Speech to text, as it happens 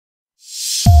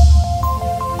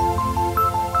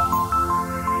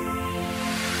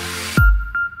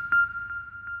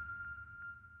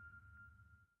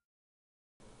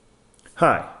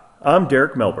Hi, I'm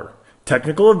Derek Melber,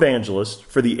 Technical Evangelist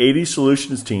for the AD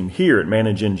Solutions team here at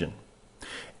ManageEngine.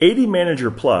 AD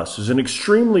Manager Plus is an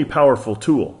extremely powerful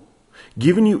tool,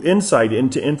 giving you insight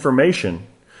into information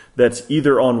that's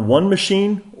either on one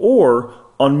machine or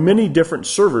on many different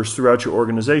servers throughout your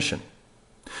organization.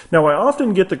 Now, I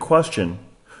often get the question,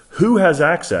 who has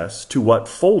access to what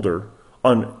folder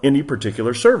on any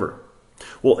particular server?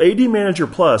 Well, AD Manager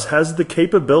Plus has the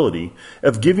capability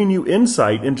of giving you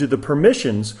insight into the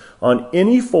permissions on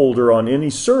any folder on any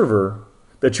server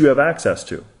that you have access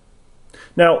to.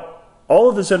 Now, all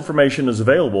of this information is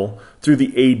available through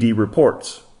the AD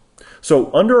reports.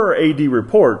 So under our AD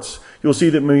reports, you'll see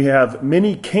that we have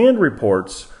many canned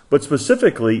reports, but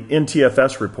specifically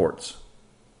NTFS reports.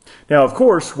 Now, of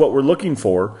course, what we're looking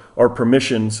for are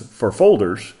permissions for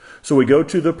folders. So we go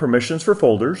to the permissions for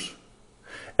folders,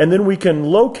 and then we can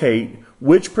locate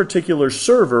which particular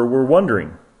server we're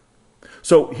wondering.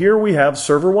 So here we have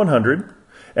server 100,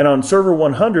 and on server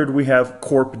 100 we have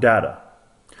corp data.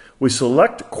 We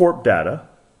select corp data,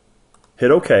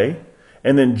 hit OK,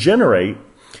 and then generate,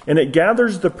 and it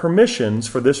gathers the permissions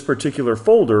for this particular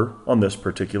folder on this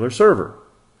particular server.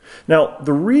 Now,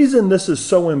 the reason this is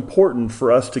so important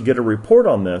for us to get a report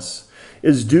on this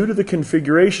is due to the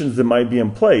configurations that might be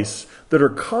in place that are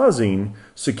causing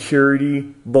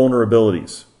security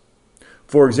vulnerabilities.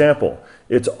 For example,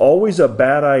 it's always a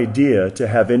bad idea to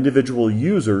have individual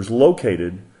users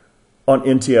located on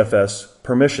NTFS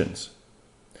permissions.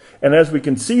 And as we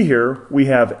can see here, we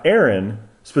have Aaron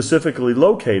specifically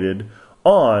located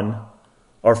on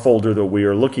our folder that we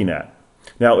are looking at.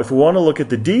 Now, if we want to look at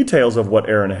the details of what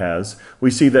Aaron has,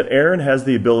 we see that Aaron has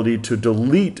the ability to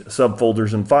delete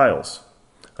subfolders and files.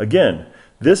 Again,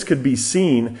 this could be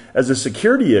seen as a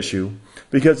security issue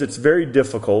because it's very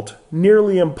difficult,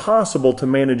 nearly impossible to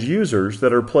manage users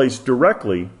that are placed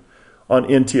directly on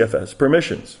NTFS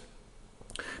permissions.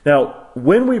 Now,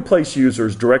 when we place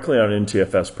users directly on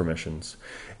NTFS permissions,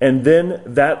 and then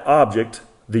that object,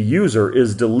 the user,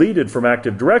 is deleted from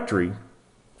Active Directory,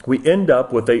 we end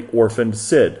up with an orphaned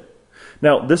SID.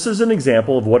 Now, this is an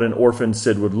example of what an orphaned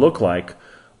SID would look like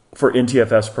for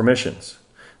NTFS permissions.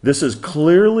 This is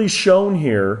clearly shown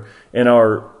here in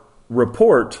our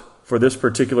report for this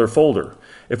particular folder.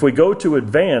 If we go to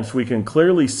Advanced, we can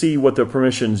clearly see what the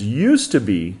permissions used to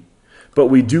be, but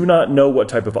we do not know what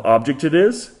type of object it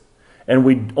is, and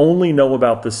we only know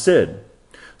about the SID.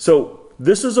 So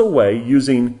this is a way,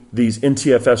 using these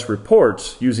NTFS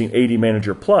reports, using AD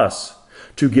Manager Plus,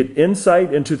 to get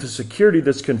insight into the security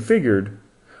that's configured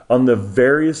on the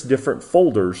various different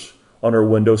folders on our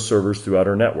Windows servers throughout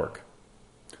our network.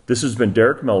 This has been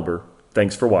Derek Melber.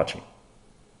 Thanks for watching.